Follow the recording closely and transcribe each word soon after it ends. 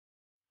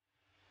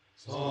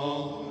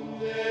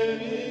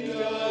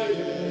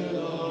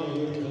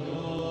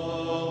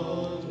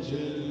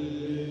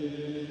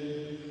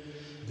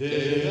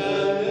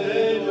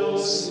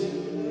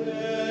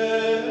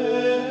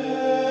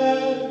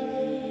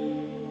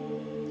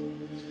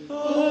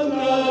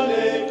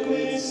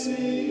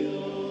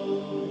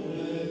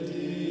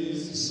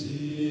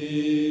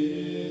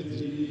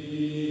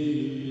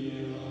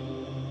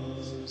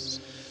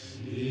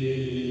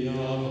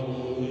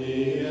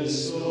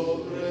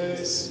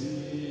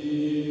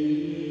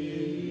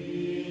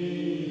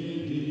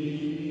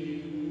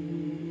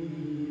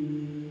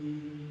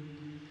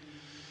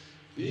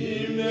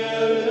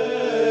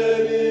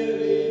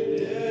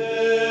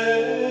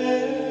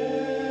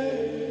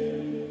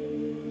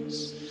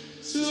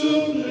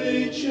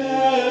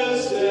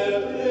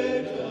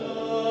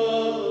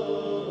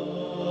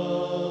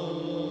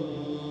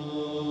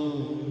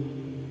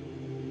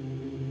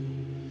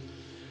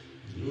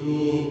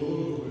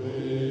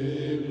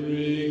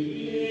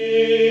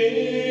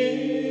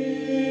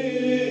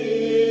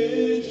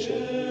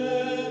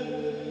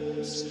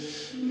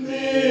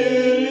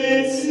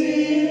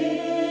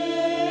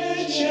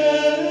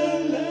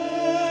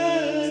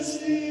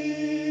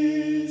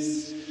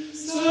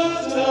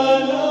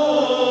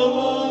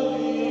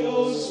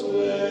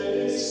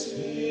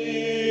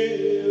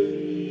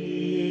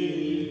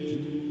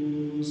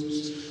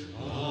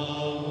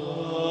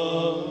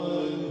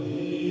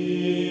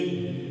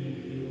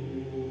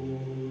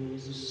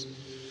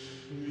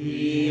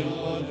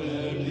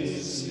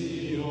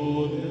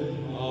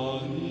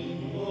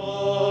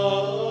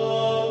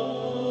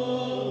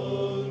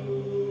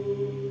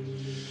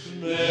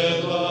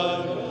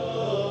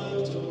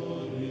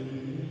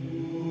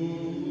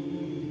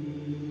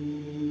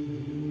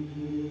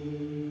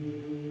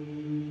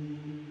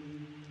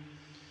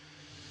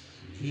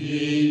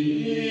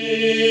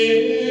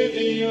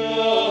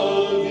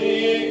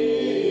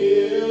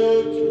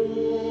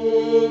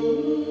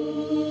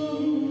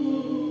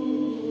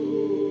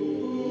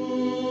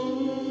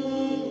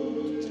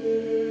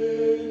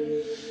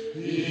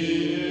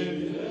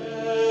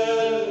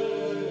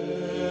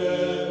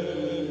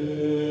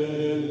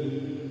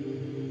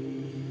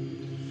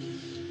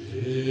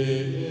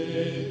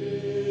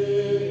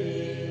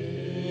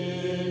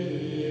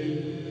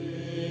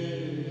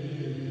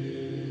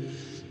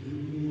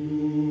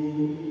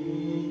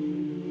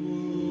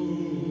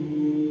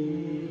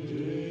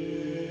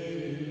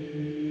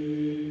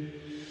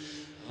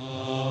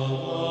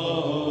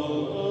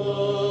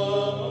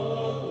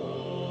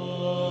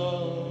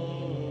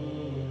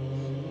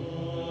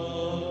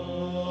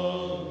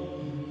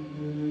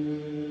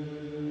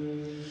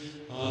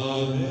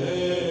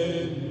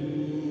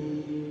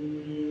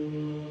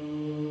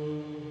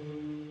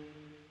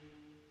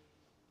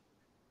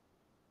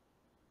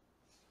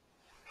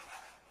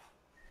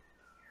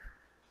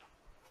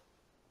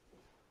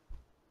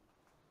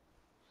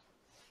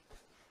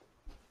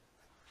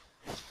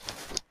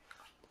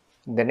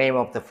In the name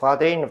of the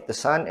Father, and of the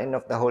Son, and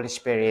of the Holy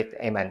Spirit.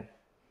 Amen.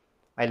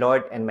 My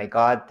Lord and my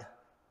God,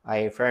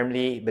 I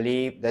firmly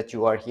believe that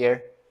you are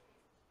here,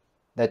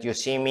 that you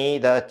see me,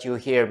 that you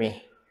hear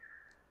me.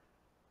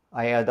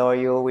 I adore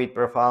you with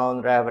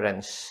profound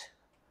reverence.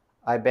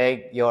 I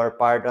beg your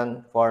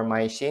pardon for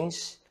my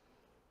sins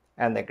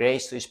and the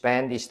grace to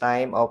spend this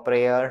time of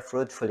prayer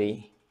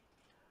fruitfully.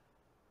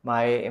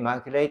 My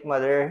Immaculate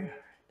Mother,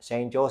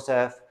 Saint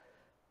Joseph,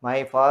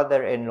 my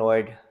Father and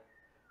Lord,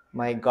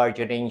 my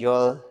guardian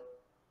angel,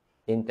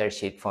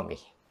 intercede for me.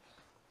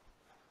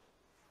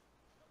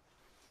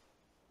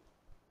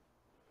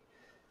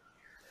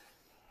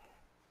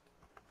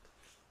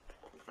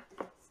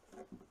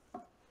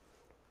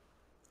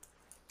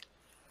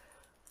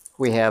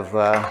 We have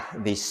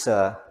this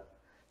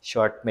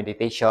short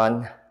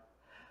meditation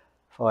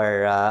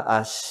for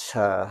us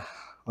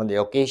on the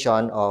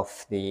occasion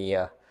of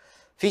the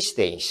feast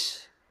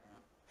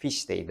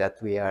day that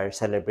we are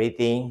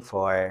celebrating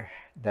for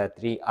the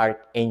three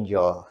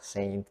archangels,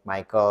 Saint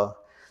Michael,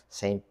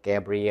 Saint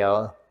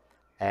Gabriel,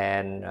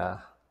 and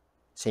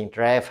Saint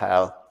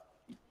Raphael.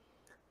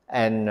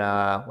 And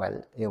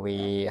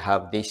we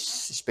have this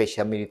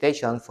special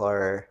meditation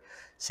for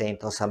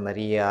Saint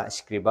Josemaria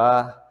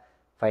Escriva,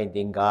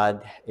 Finding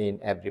God in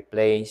Every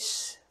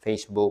Place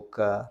Facebook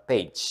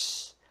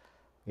page.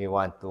 We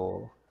want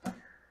to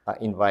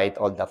invite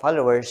all the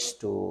followers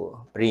to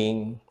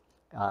bring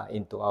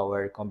into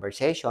our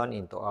conversation,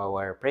 into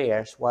our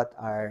prayers, what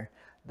are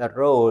the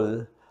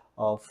role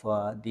of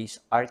these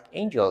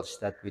archangels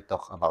that we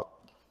talk about.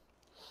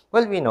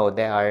 Well, we know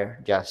they are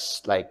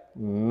just like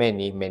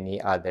many,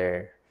 many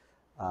other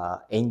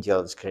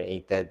angels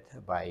created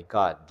by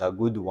God, the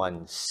good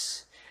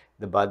ones.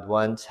 The bad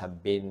ones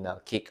have been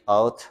kicked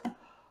out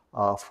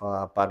of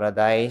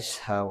paradise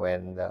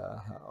when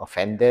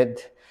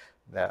offended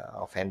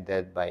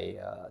by,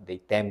 they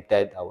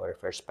tempted our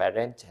first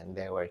parents, and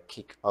they were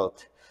kicked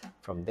out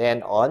from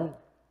then on.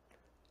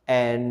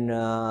 And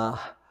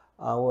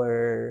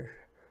our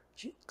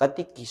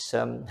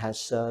catechism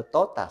has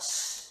taught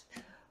us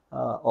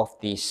of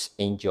these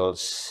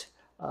angels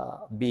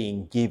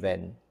being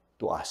given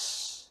to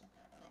us,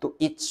 to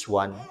each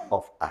one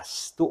of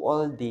us, to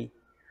all the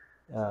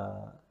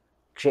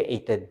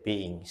created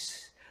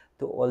beings,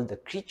 to all the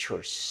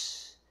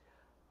creatures.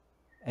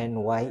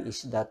 And why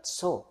is that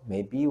so?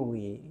 Maybe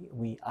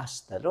we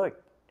ask the Lord.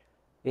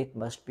 It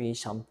must be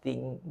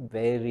something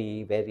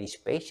very, very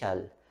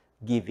special,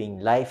 giving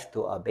life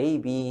to a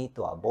baby,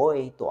 to a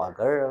boy, to a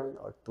girl,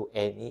 or to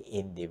any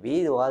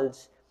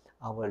individuals.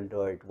 Our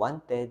Lord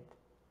wanted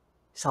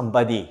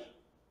somebody,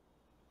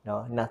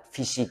 no, not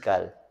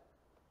physical,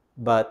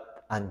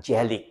 but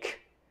angelic,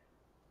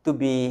 to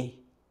be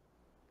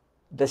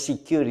the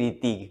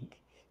security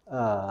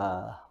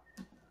uh,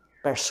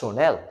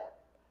 personnel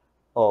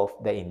of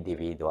the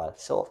individual.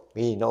 So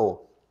we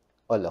know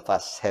all of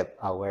us have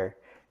our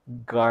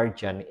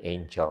guardian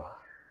angel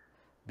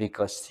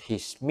because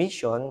his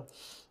mission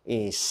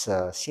is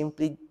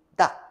simply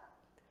that,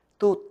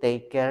 to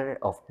take care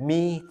of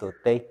me, to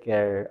take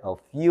care of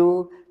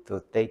you,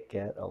 to take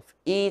care of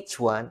each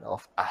one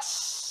of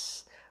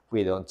us.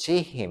 We don't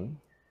see him,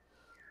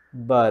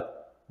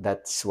 but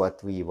that's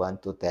what we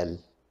want to tell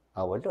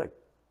our Lord,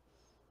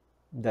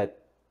 that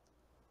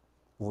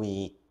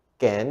we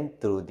can,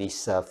 through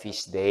this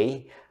feast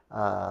day,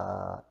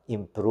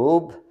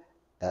 improve,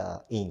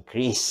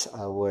 increase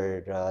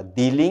our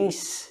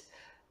dealings,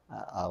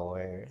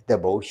 our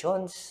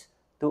devotions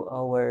to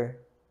our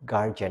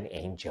guardian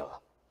angel.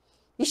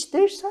 Is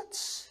there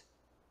such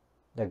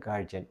the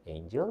guardian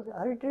angel?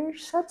 Are there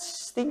such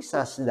things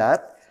as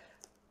that?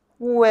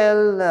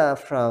 Well,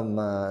 from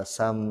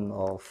some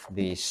of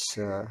this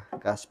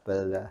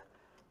gospel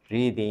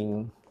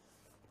reading,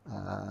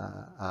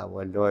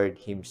 our Lord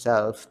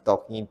himself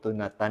talking to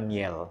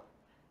Nathanael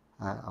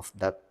of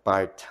that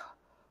part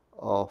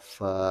of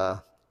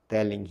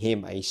telling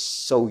him, I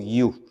saw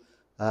you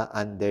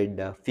under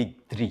the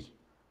fig tree.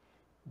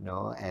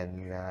 No?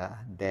 And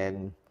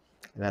then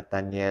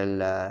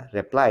Nathanael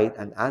replied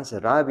and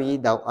answered, Rabbi,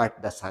 thou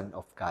art the Son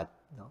of God.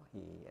 No?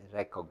 He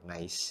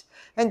recognized.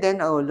 And then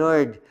our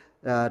Lord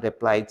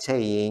replied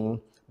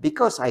saying,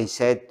 because I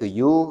said to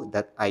you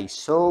that I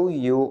saw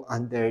you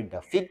under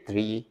the fig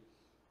tree,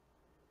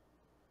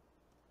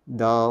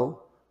 thou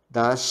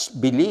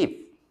dost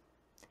believe.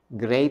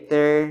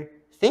 Greater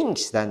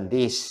things than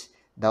this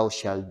thou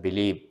shalt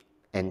believe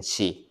and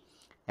see.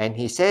 And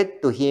he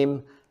said to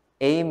him,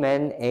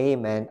 Amen,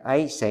 amen,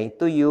 I say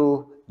to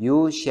you,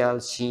 you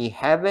shall see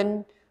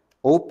heaven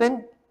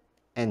open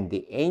and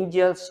the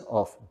angels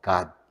of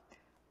God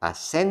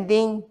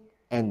ascending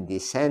and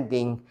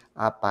descending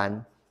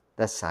upon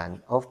the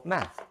Son of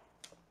Man.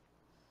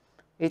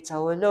 It's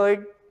our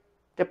Lord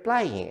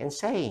replying and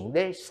saying,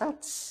 there is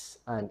such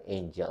an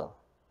angel.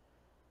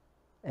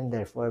 And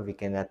therefore, we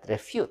cannot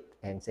refute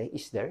and say,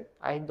 is there?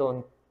 I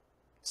don't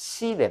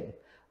see them.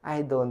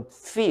 I don't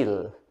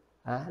feel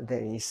there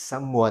is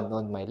someone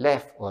on my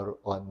left or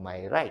on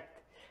my right.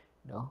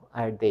 No?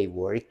 Are they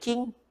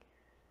working?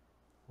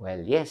 Well,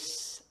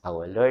 yes,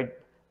 our Lord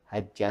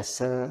had just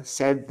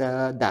said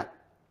that.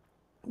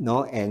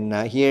 No? And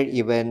here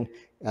even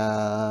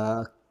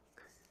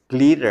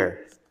clearer,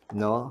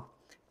 no?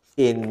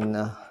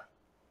 In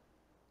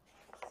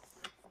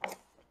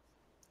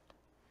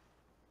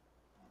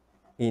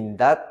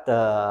that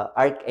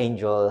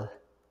archangel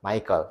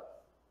Michael.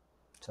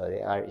 So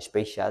they are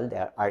special, they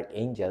are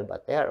archangel,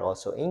 but they are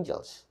also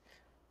angels.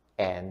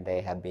 And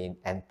they have been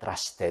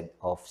entrusted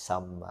of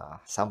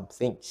some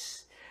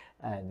things.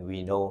 And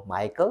we know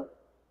Michael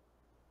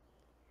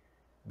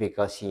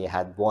because he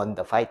had won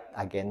the fight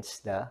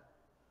against the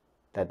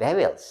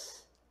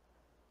devils.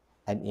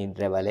 And in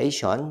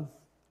Revelation,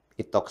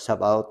 it talks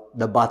about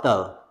the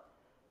battle.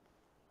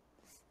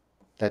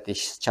 That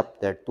is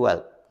chapter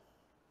 12,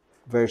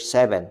 verse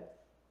 7.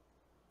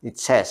 It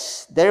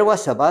says, there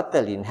was a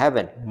battle in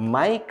heaven,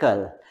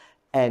 Michael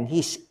and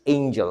his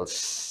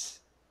angels.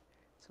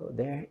 So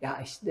there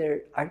is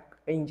their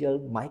archangel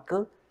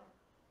Michael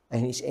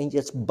and his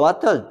angels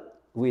battled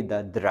with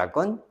the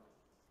dragon,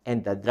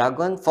 and the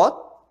dragon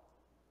fought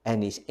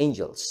and his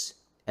angels,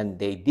 and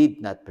they did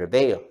not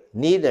prevail.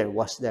 Neither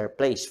was their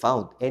place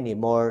found any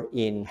more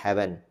in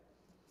heaven.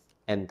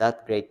 And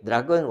that great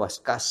dragon was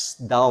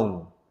cast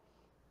down,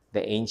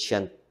 the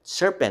ancient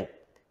serpent,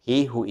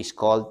 he who is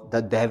called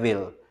the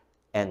devil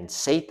and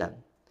Satan,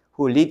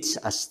 who leads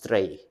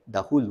astray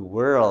the whole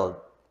world.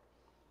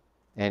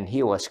 And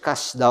he was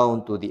cast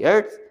down to the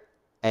earth,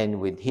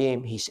 and with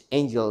him his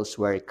angels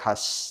were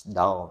cast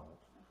down.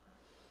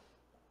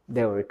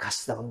 They were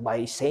cast down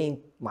by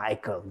Saint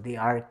Michael, the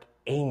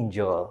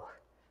archangel.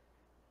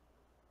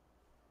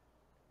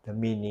 The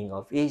meaning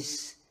of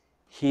is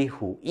he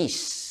who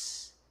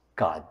is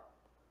God.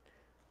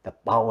 The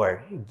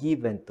power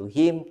given to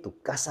him to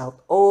cast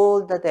out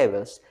all the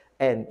devils,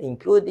 and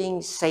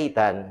including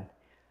Satan,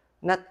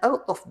 not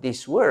out of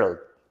this world,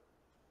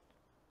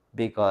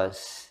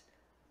 because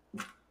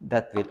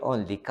that will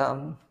only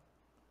come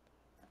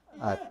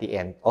at the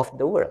end of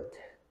the world.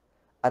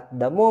 At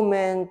the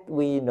moment,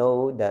 we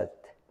know that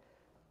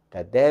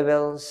the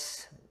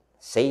devils,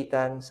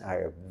 Satans,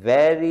 are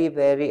very,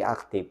 very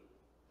active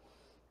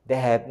They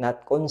have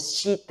not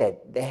conceded.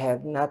 They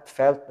have not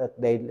felt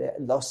that they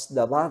lost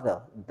the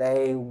battle.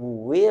 They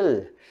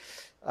will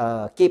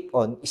keep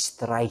on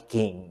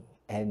striking.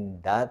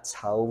 And that's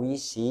how we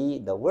see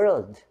the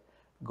world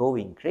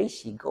going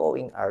crazy,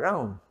 going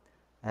around.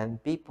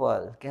 And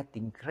people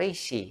getting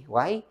crazy.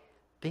 Why?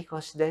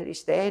 Because there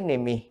is the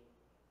enemy.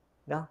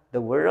 No?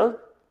 The world,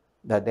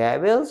 the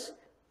devils,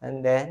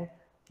 and then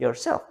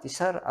yourself.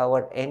 These are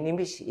our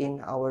enemies in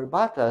our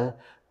battle.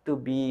 To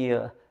be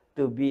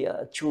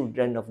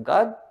children of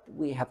God,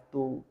 we have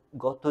to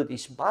go to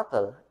this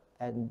battle,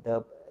 and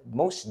the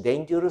most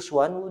dangerous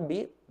one would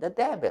be the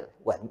devil.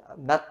 Well,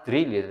 not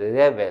really the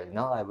devil.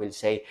 No, I will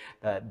say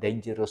the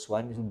dangerous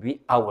one would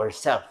be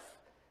ourselves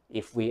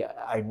if we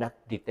are not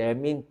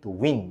determined to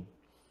win,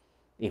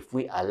 if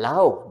we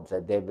allow the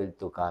devil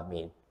to come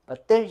in.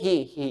 But there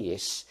he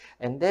is,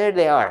 and there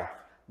they are.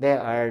 They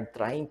are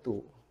trying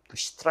to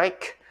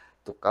strike,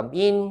 to come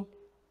in,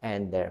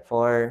 and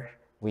therefore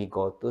we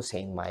go to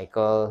Saint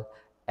Michael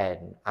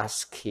and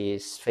ask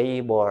his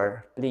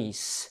favor.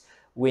 Please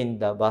win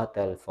the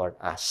battle for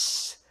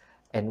us.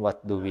 And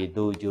what do we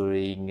do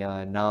during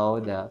now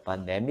the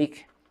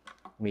pandemic?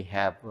 We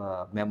have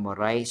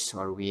memorized,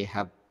 or we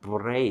have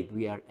prayed.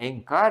 We are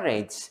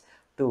encouraged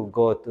to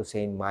go to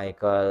Saint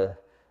Michael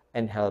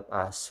and help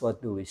us.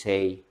 What do we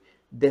say?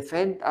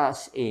 Defend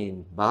us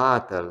in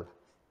battle.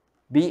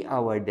 Be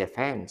our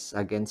defense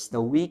against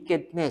the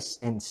wickedness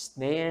and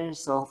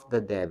snares of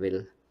the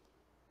devil.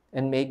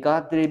 And may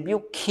God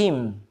rebuke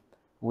him,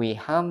 we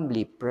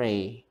humbly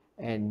pray.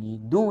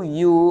 And do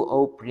you,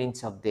 O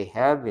Prince of the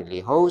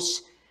heavenly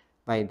host,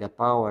 by the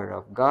power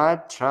of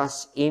God,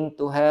 thrust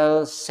into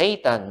hell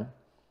Satan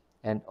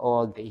and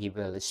all the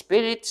evil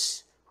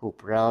spirits who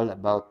prowl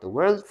about the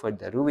world for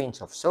the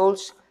ruins of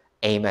souls.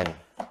 Amen.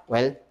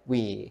 Well,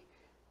 we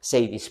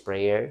say this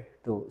prayer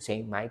to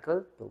Saint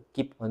Michael to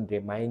keep on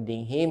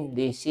reminding him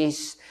this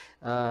is,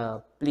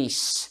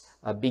 please,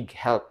 a big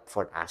help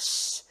for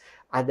us.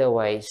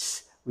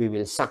 Otherwise, we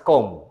will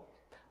succumb.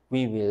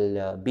 We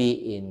will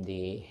be in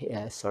the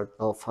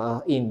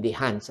in the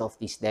hands of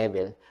this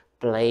devil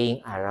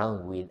playing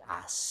around with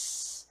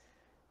us,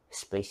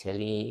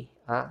 especially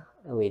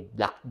with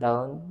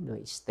lockdown,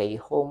 we stay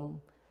home,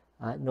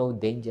 no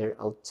danger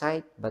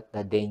outside, but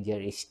the danger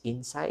is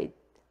inside.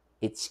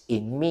 It's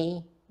in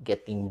me,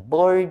 getting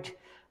bored,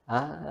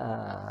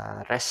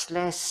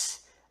 restless,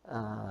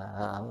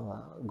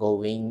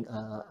 going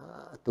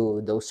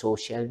to those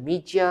social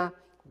media,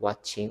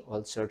 watching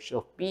all sorts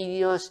of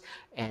videos,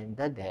 and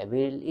the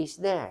devil is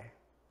there,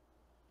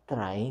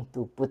 trying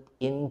to put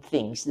in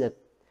things that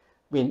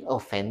will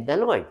offend the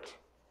Lord.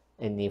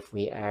 And if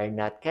we are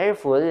not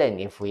careful, and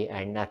if we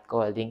are not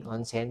calling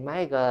on Saint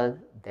Michael,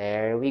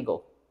 there we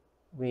go.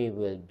 We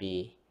will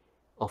be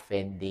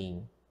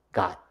offending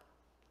God.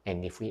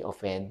 And if we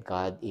offend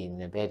God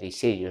in a very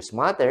serious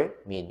matter,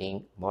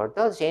 meaning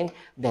mortal sin,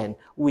 then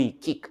we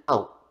kick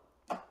out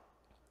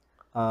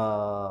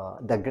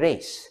the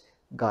grace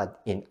God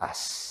in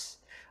us.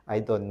 I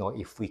don't know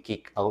if we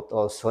kick out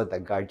also the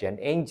guardian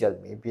angel.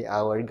 Maybe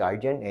our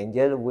guardian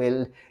angel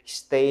will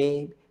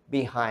stay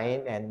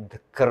behind and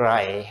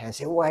cry and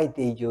say, why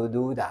did you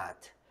do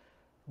that?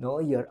 No,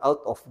 you're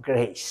out of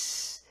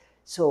grace.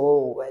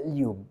 So, well,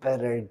 you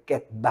better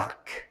get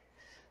back.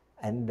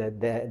 And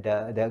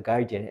the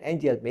guardian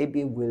angel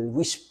maybe will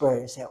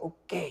whisper, say,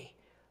 okay,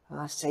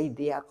 say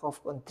the act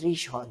of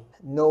contrition,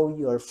 know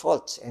your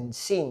faults and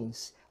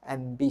sins,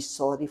 and be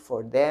sorry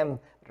for them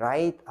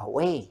right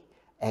away.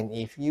 And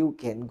if you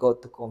can go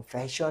to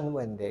confession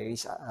when there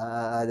is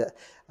a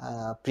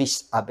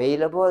priest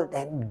available,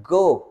 then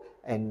go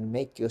and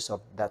make use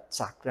of that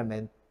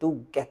sacrament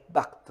to get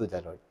back to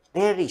the Lord.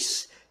 There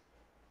is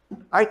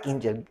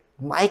Archangel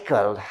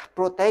Michael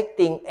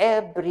protecting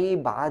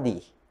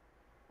everybody.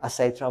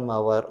 Aside from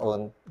our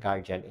own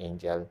guardian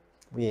angel,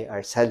 we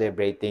are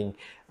celebrating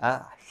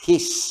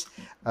his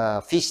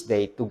feast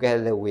day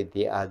together with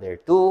the other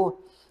two.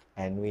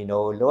 And we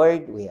know,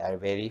 Lord, we are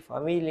very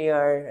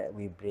familiar.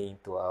 We bring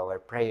to our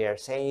prayer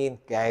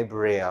Saint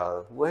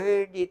Gabriel.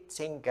 Where did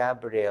Saint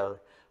Gabriel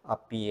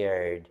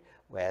appeared?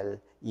 Well,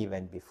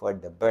 even before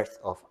the birth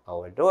of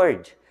our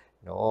Lord.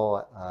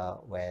 No,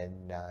 when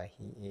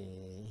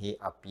he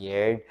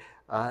appeared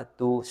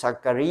to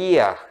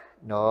Zachariah,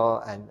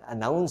 no, and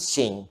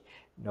announcing,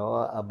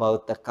 no,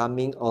 about the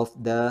coming of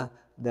the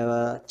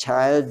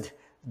child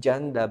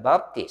John the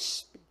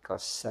Baptist,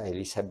 because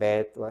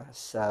Elizabeth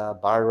was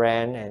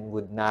barren and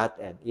would not,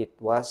 and it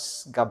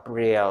was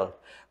Gabriel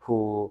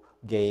who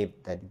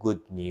gave the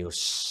good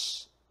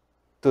news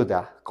to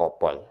the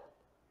couple.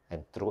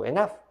 And true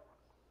enough,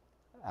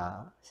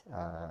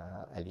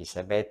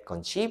 Elizabeth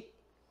conceived,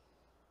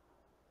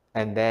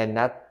 and then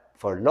not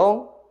for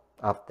long,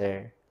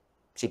 after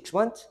 6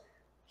 months,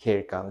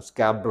 here comes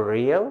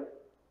Gabriel,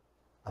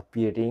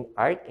 appearing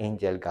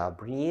Archangel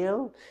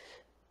Gabriel,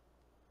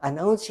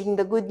 announcing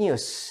the good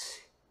news.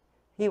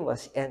 He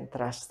was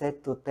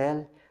entrusted to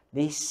tell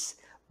this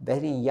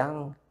very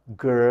young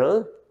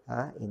girl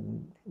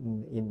in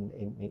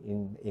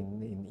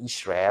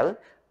Israel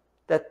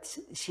that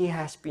she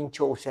has been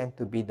chosen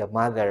to be the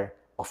mother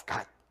of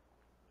God.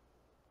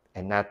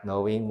 And not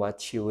knowing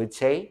what she would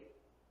say,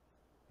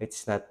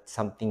 it's not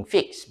something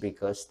fixed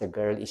because the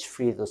girl is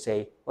free to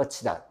say,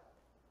 "What's that?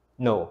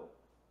 No.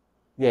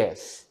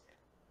 Yes."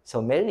 So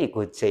Mary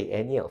could say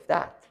any of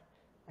that.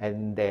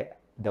 And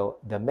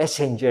the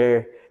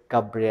messenger,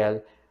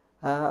 Gabriel,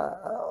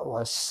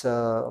 was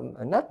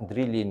not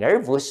really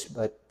nervous,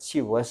 but she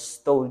was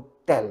told,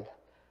 "Tell,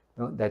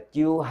 no, that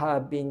you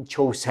have been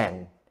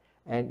chosen,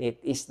 and it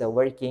is the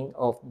working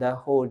of the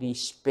Holy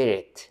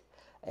Spirit."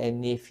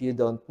 And if you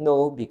don't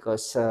know,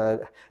 because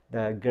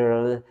the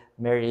girl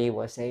Mary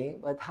was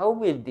saying, "But how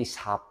will this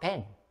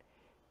happen?"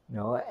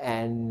 No,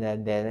 and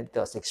then it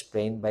was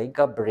explained by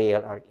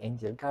Gabriel,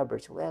 Archangel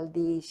Gabriel. Well,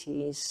 this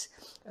is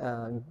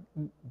uh,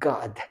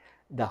 God,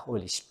 the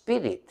Holy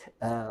Spirit,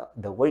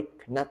 the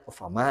work not of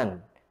a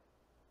man.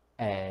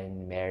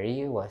 And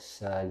Mary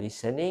was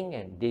listening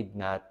and did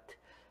not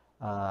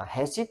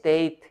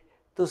hesitate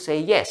to say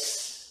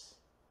yes.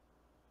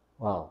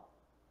 Wow,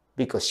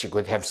 because she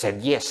could have said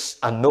yes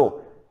and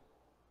no,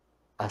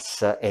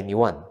 as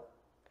anyone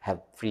have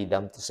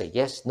freedom to say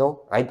yes,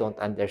 no, I don't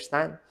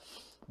understand.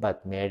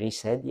 But Mary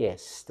said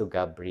yes to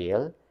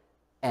Gabriel,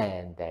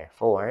 and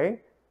therefore,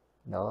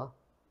 no,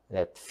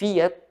 let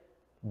fiat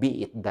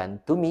be it done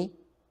to me.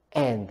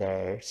 And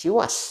there she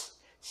was.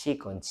 She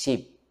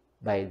conceived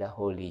by the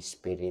Holy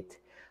Spirit.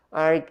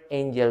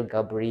 Archangel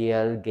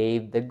Gabriel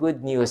gave the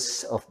good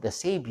news of the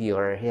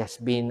Savior. It has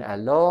been a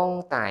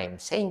long time,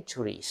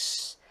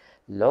 centuries,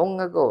 long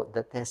ago,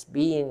 that has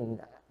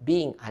been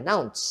being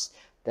announced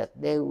that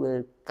there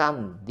will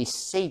come this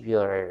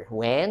Savior.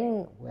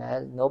 When?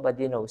 Well,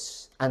 nobody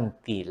knows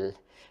until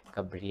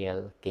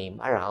Gabriel came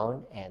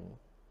around and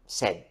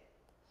said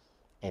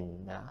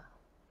and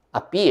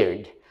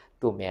appeared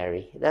to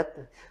Mary. That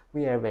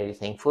we are very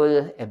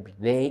thankful every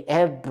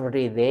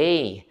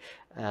day.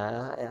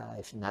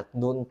 If not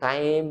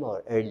noontime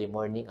or early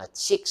morning at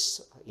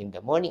 6 in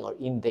the morning or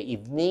in the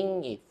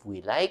evening, if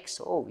we like,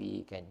 so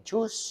we can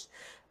choose.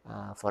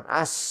 For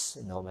us,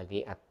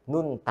 normally at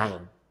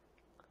noontime,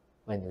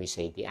 when we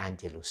say the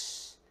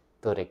Angelus,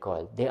 to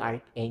recall the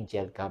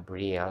Archangel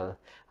Gabriel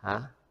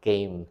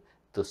came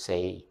to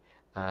say,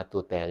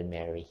 to tell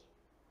Mary,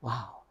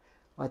 wow,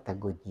 what a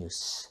good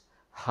news.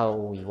 How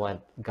we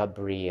want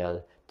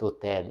Gabriel to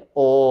tell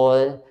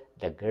all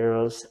the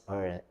girls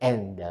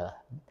and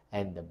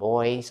the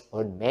boys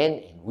or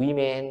men and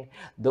women,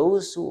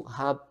 those who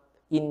have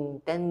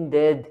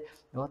intended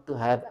not to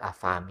have a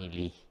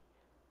family.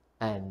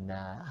 And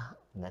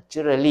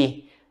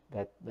naturally,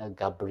 that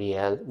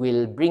Gabriel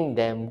will bring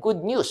them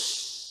good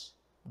news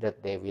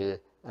that they will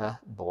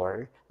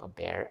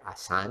bear a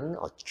son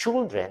or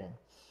children,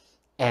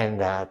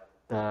 and that,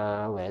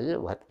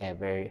 well,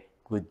 whatever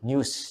good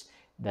news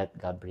that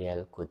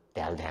Gabriel could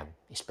tell them,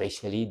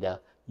 especially the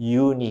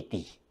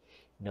unity,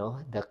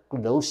 the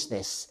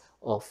closeness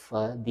of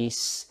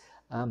this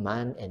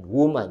man and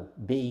woman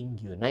being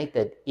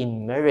united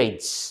in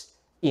marriage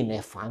in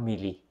a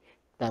family.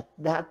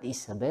 That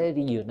is a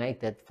very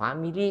united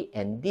family,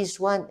 and this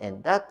one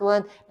and that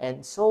one,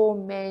 and so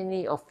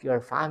many of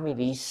your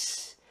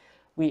families,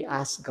 we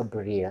ask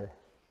Gabriel,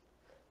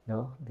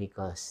 no,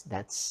 because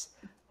that's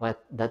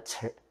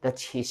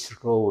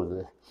his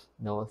role,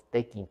 no,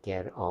 taking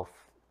care of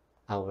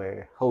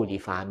our holy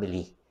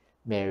family,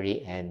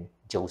 Mary and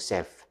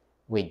Joseph,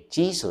 with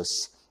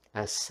Jesus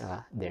as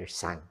their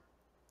son.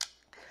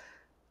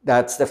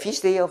 That's the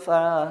feast day of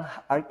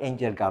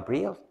Archangel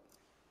Gabriel,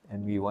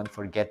 and we won't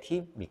forget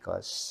him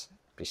because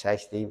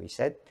precisely we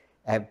said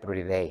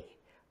every day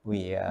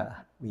we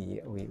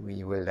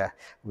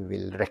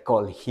will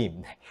recall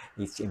him.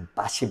 It's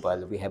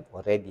impossible. We have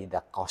already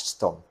the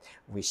custom.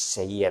 We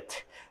say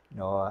it,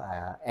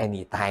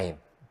 anytime.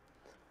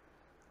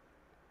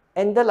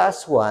 And the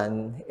last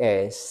one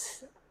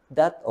is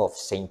that of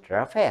Saint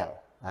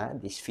Raphael.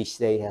 This feast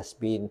day has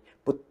been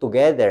put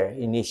together.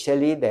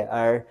 Initially, there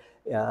are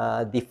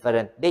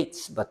different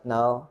dates, but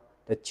now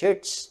the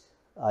church,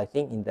 I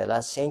think in the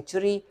last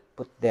century,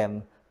 put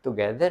them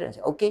together and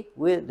say, okay,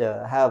 we'll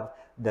have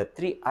the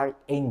three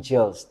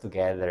archangels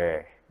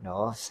together.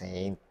 No,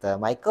 Saint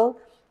Michael,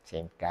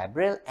 Saint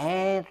Gabriel,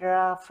 and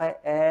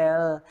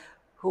Raphael,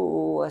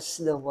 who was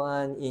the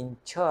one in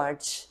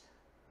charge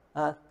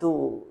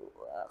to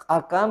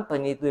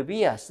accompany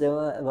Tobias.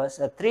 There was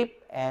a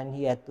trip and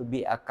he had to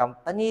be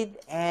accompanied,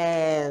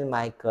 and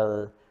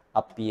Michael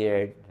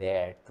appeared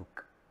there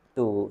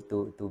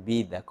to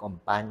be the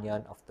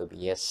companion of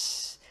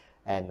Tobias.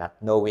 And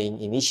not knowing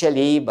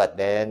initially, but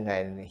then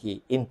when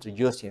he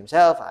introduced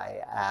himself, I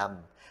am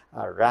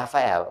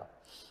Raphael.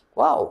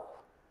 Wow,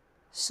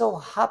 so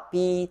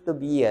happy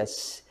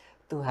Tobias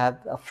to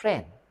have a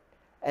friend,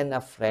 and a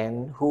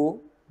friend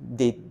who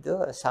did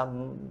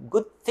some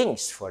good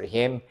things for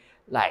him,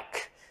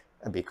 like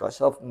because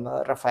of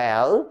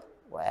Raphael,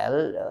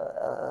 well,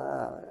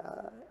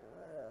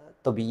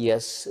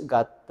 Tobias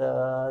got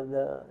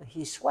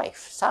his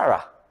wife,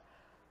 Sarah.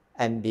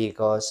 And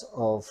because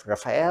of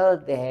Raphael,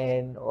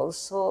 then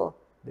also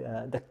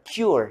the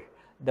cure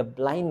the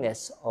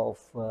blindness of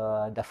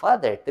the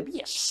father,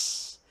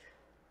 Tobias.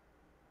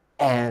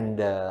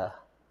 And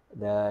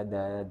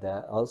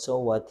also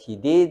what he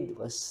did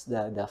was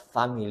the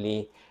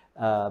family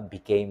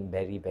became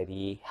very,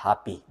 very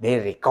happy. They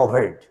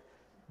recovered,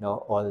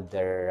 all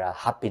their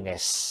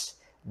happiness,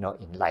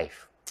 in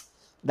life.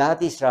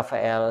 That is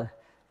Raphael.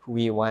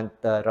 We want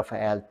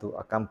Raphael to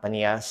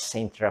accompany us.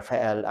 Saint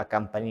Raphael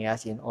accompany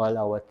us in all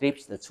our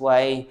trips. That's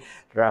why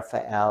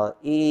Raphael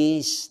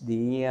is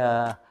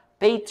the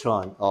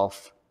patron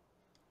of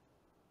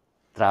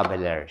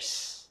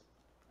travelers.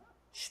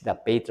 He's the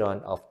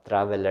patron of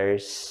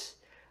travelers.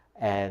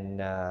 And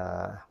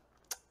yeah.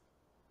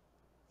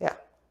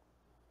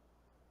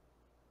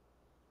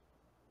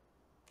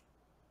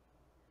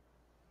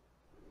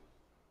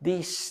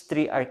 These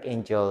three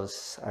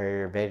archangels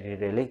are very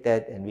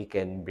related, and we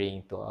can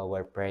bring to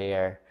our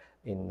prayer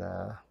in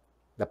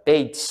the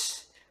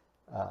page.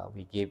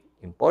 We give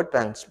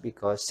importance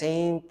because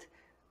Saint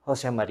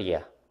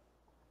Josemaria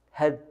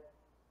had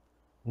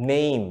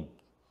named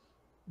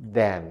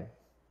them,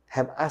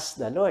 have asked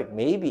the Lord,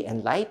 maybe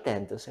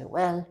enlightened, to say,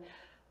 well,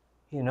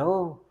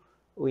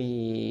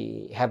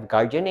 we have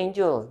guardian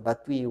angel,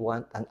 but we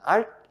want an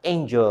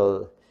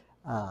archangel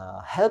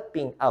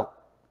helping out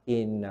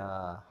in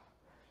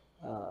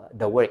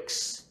the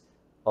works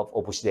of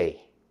Opus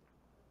Dei.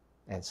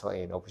 And so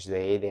in Opus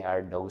Dei, there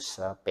are those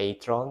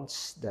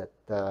patrons that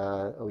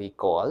we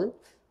call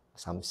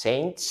some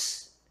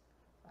saints.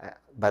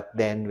 But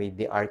then with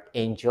the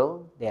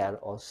archangel, they are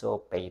also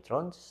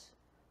patrons.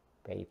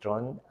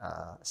 Patron,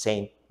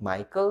 Saint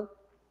Michael,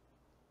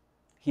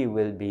 he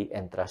will be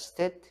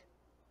entrusted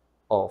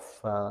of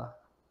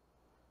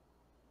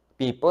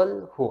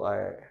people who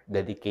are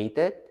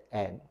dedicated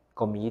and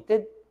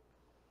committed,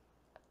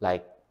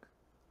 like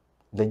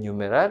the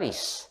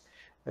numeraries,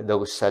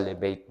 those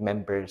celebrate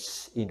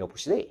members in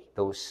Opus Dei,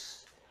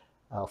 those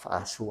of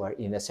us who are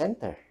in the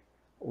center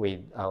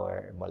with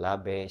our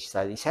Molabe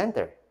Study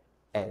Center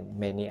and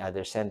many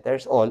other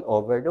centers all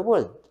over the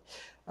world.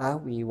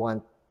 We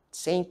want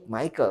Saint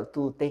Michael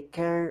to take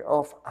care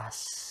of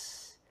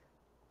us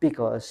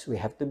because we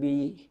have to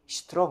be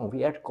strong.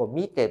 We are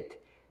committed,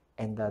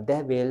 and the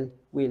devil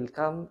will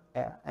come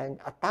and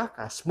attack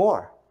us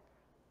more.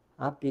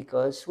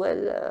 Because,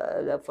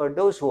 well, for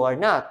those who are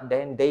not,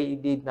 then they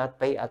did not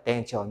pay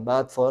attention.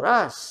 But for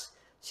us,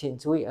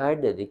 since we are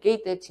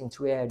dedicated, since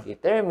we are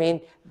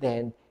determined,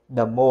 then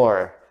the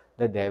more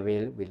the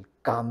devil will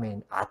come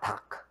and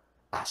attack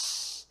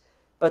us.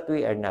 But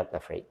we are not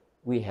afraid.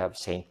 We have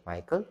Saint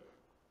Michael,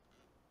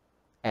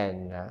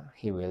 and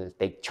he will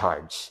take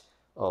charge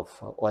of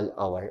all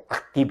our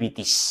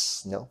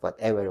activities.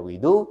 Whatever we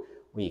do,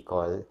 we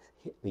call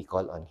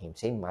on him.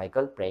 Saint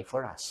Michael, pray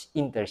for us,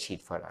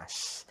 intercede for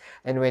us.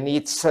 And when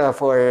it's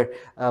for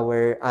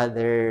our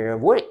other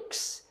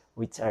works,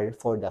 which are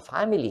for the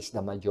families,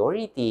 the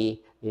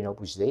majority,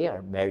 which they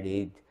are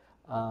married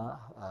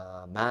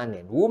man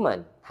and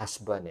woman,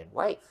 husband and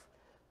wife.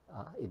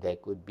 They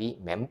could be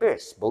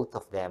members, both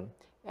of them.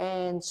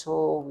 And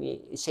so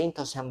Saint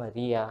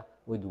Josemaria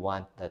would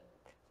want that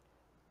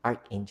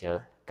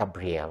Archangel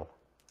Gabriel,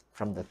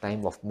 from the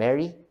time of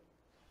Mary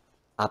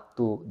up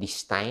to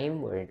this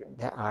time, where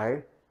there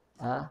are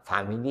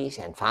families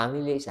and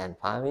families and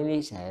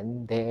families,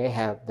 and they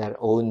have their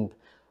own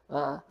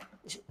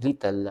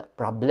little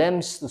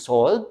problems to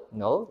solve,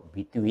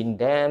 between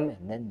them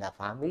and then the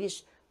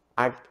families.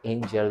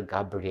 Archangel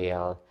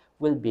Gabriel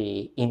will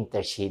be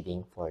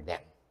interceding for them.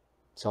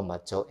 So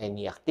much so,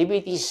 any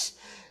activities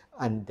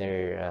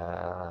under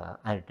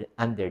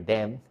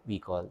them, we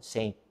call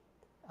Saint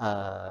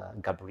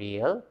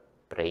Gabriel,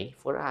 pray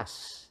for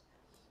us.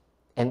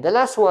 And the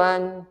last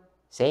one,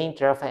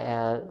 Saint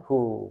Raphael,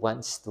 who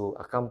wants to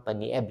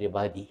accompany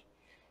everybody.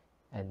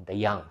 And the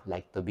young,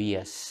 like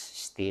Tobias,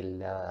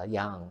 still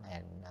young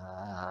and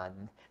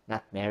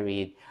not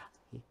married.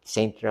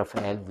 Saint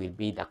Raphael will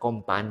be the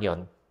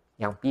companion.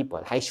 Young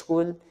people, high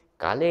school,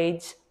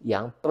 college,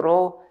 young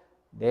pro,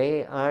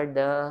 they are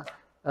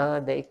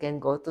they can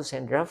go to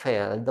Saint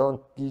Raphael.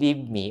 Don't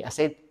leave me.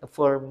 Aside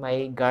for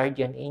my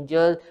guardian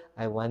angel,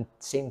 I want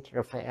Saint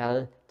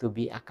Raphael to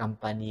be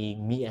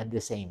accompanying me at the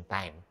same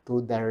time,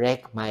 to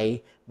direct my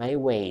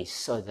ways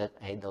so that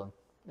I don't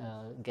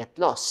get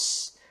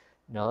lost.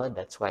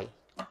 That's why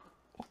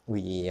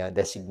we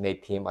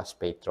designate him as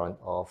patron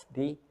of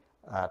the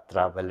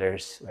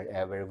travelers.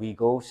 Wherever we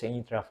go,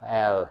 Saint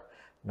Raphael,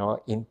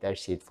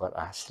 intercede for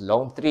us.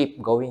 Long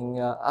trip going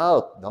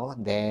out,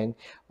 then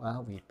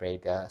we pray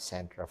the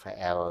Saint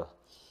Raphael.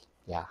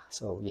 Yeah,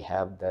 so we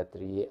have the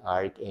three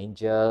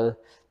archangel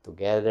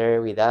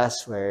together with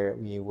us, where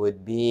we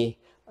would be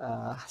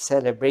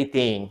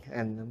celebrating.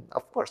 And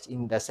of course,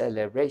 in the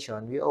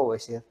celebration, we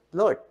always say,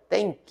 Lord,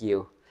 thank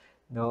you,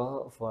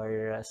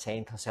 for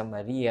Saint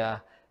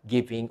Josemaria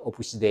giving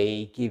Opus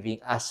Dei,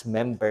 giving us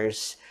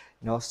members,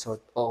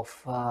 sort of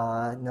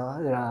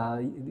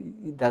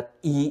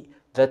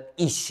that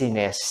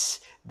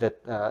easiness,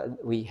 that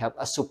we have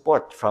a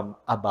support from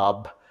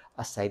above,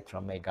 aside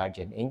from my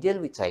guardian angel,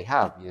 which I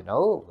have,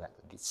 well,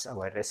 it's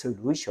our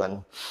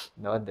resolution,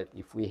 that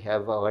if we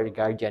have our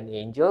guardian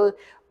angel,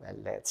 well,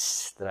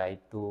 let's try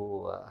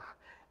to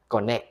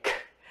connect.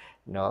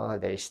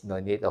 There is no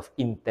need of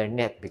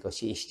internet because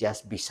he is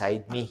just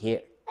beside me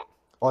here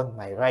on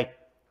my right.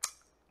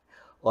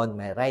 On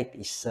my right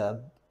is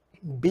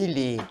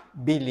Billy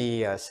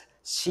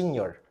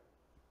Senior.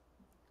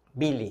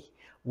 Billy,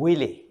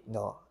 Willie,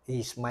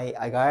 he's my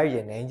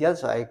guardian angel,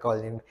 so I call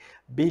him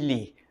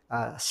Billy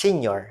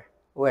Senior.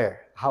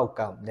 Where? How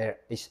come? There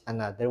is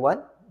another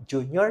one,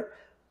 Junior.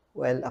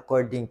 Well,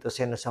 according to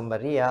Saint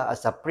Josemaria,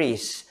 as a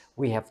priest,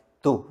 we have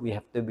two. We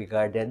have to be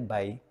guarded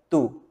by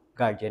two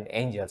guardian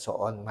angels. So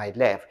on my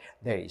left,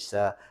 there is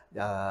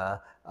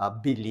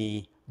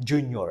Billy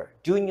Junior.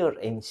 Junior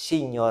and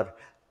Senior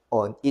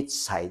on each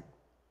side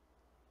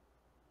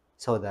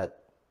so that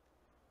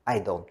I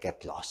don't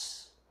get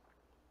lost.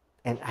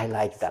 And I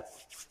like that.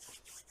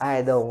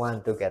 I don't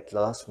want to get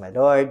lost, my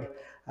Lord.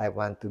 I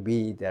want to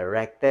be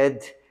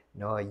directed.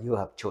 No, you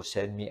have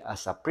chosen me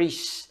as a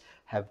priest,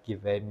 have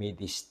given me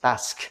this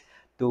task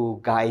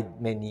to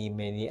guide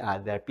many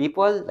other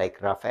people,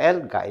 like Raphael,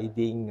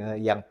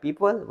 guiding young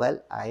people.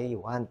 Well, I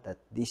want that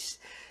these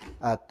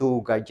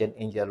two guardian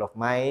angel of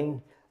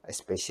mine,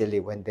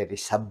 especially when there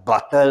is a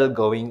battle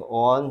going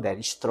on,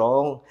 very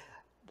strong,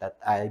 that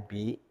I'll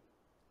be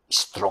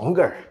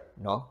stronger,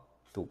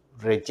 to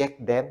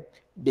reject them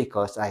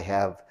because I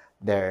have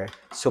their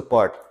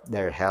support,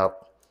 their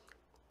help.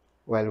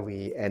 While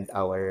we end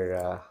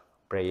our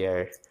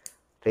prayer,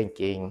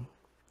 thinking,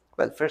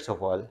 well, first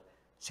of all,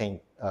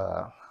 Saint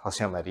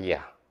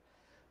Josemaria,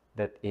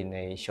 that in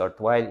a short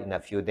while, in a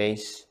few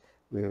days,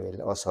 we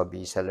will also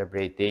be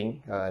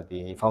celebrating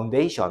the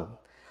foundation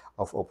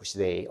of Opus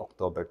Dei,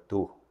 October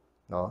 2.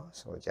 No?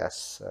 So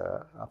just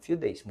a few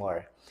days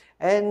more.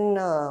 And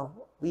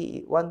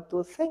we want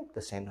to thank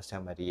the Saint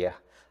Josemaria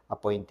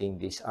appointing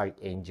this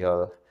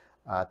archangel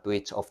to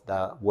each of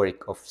the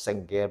work of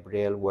Saint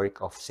Gabriel,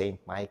 work of Saint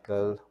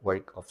Michael,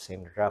 work of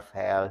Saint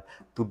Raphael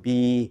to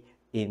be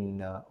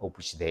in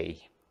Opus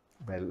Dei.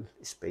 Well,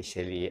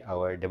 especially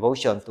our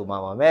devotion to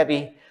Mama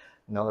Mary,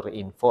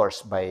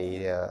 reinforced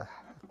by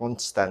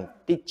constant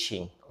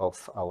teaching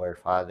of our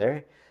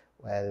Father.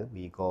 Well,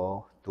 we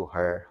go to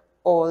her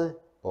all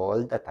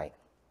the time.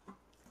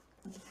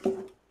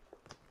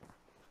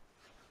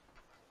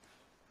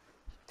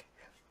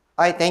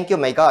 I thank you,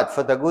 my God,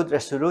 for the good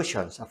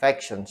resolutions,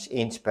 affections,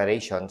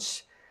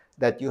 inspirations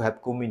that you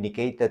have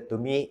communicated to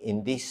me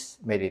in this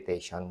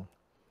meditation.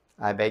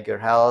 I beg your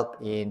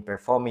help in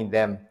performing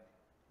them.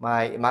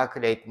 My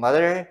Immaculate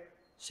Mother,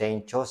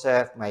 Saint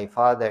Joseph, my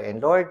Father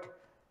and Lord,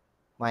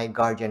 my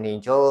guardian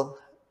angel,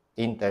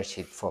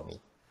 intercede for me.